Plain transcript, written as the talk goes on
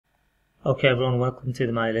Okay everyone, welcome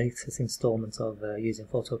to my latest installment of using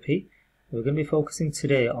Photopea. We're going to be focusing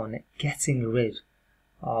today on getting rid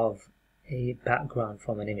of a background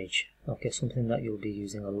from an image. Okay, something that you'll be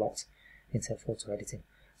using a lot in photo editing.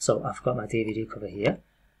 So I've got my DVD cover here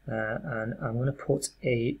and I'm going to put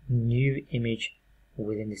a new image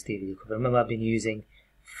within this DVD cover. Remember, I've been using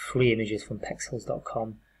free images from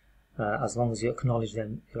pexels.com. As long as you acknowledge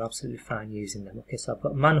them, you're absolutely fine using them. Okay, so I've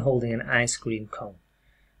got a man holding an ice cream cone.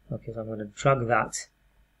 Okay, so I'm going to drag that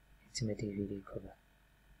into my DVD cover.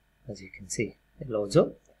 As you can see, it loads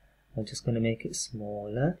up. I'm just going to make it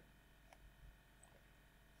smaller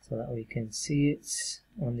so that we can see it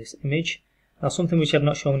on this image. Now, something which I've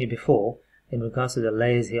not shown you before in regards to the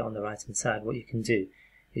layers here on the right hand side, what you can do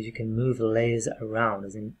is you can move the layers around,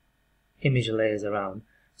 as in image layers around,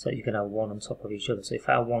 so that you can have one on top of each other. So if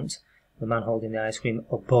I want the man holding the ice cream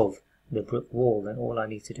above the brick wall, then all I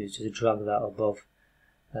need to do is just drag that above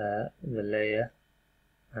the layer,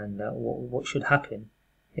 and what should happen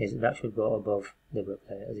is that should go above the brick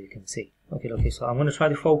layer, as you can see. Okay, so I'm going to try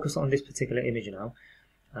to focus on this particular image now,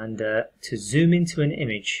 and to zoom into an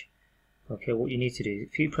image, okay, what you need to do is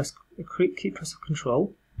if you press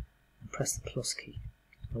Control and press the plus key,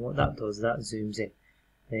 and what that does, that zooms in.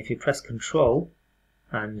 And if you press Control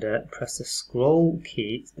and press the scroll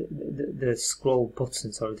key, the scroll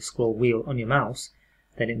button, sorry, the scroll wheel on your mouse,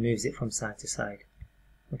 then it moves it from side to side.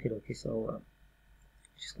 Okay, so I'm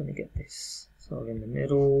just going to get this sort of in the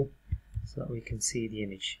middle so that we can see the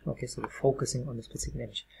image. Okay, so we're focusing on this particular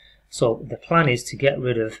image. So the plan is to get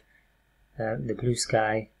rid of the blue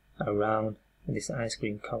sky around this ice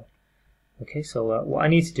cream cone. Okay, so what I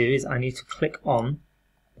need to do is I need to click on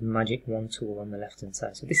the magic wand tool on the left hand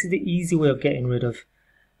side. So this is the easy way of getting rid of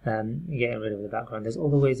the background. There's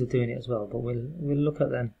other ways of doing it as well, but we'll look at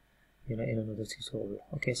them in another tutorial.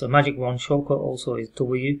 Okay, so magic wand shortcut also is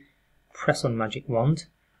W. Press on magic wand,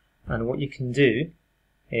 and what you can do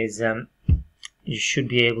is you should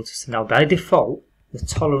be able to, now by default the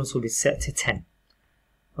tolerance will be set to 10.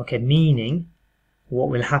 Okay, meaning what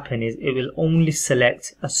will happen is it will only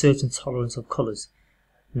select a certain tolerance of colors.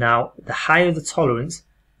 Now the higher the tolerance,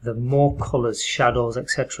 the more colors, shadows,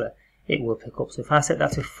 etc. it will pick up. So if I set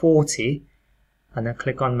that to 40 and then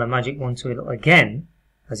click on the magic wand tool again,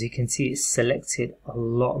 as you can see, it's selected a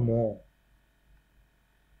lot more.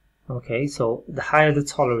 Okay, so the higher the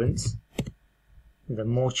tolerance, the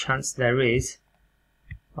more chance there is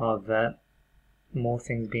of more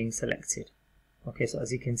things being selected. Okay, so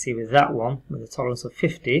as you can see with that one, with a tolerance of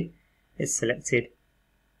 50, it's selected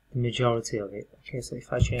the majority of it. Okay, so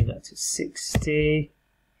if I change that to 60,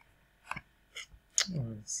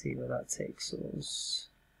 let's see where that takes us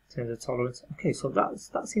in terms of tolerance. Okay, so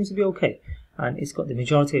that seems to be okay, and it's got the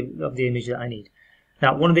majority of the image that I need.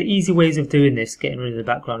 Now, one of the easy ways of doing this, getting rid of the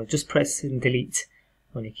background, is just pressing delete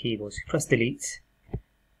on your keyboard. So you press delete.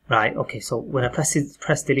 Right, okay, so when I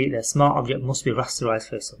press delete, the smart object must be rasterized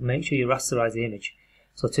first, so make sure you rasterize the image.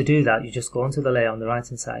 So to do that, you just go onto the layer on the right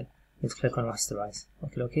hand side, let's click on rasterize.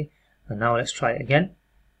 Okay, and now let's try it again.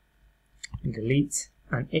 Delete,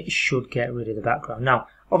 and it should get rid of the background. Now,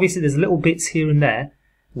 obviously there's little bits here and there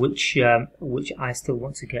which I still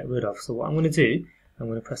want to get rid of. So what I'm going to do, I'm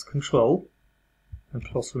going to press Control and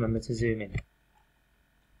plus, remember to zoom in.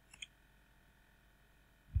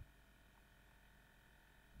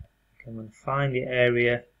 Okay, I'm going to find the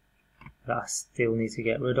area that I still need to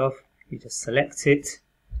get rid of. You just select it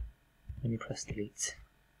and you press delete.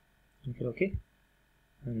 Okay,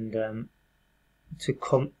 and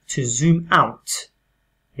to zoom out,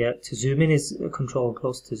 yeah, to zoom in is Control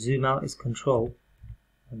plus, to zoom out is Control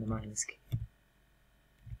and the minus key,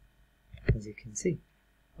 as you can see.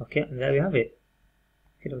 Okay, and there we have it.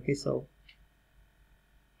 Okay, so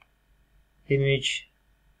image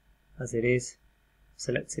as it is,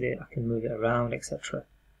 selected it, I can move it around, etc.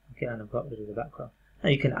 Okay, and I've got rid of the background.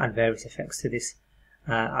 Now you can add various effects to this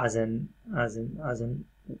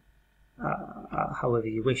however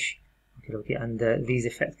you wish. Okay, and these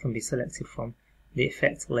effects can be selected from the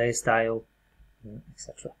effect, layer style,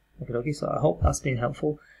 etc. Okay, so I hope that's been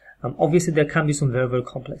helpful. Obviously there can be some very, very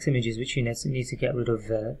complex images which you need to get rid of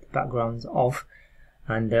the backgrounds of,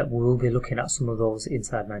 and we will be looking at some of those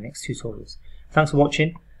inside my next tutorials. Thanks for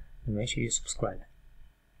watching, and make sure you subscribe.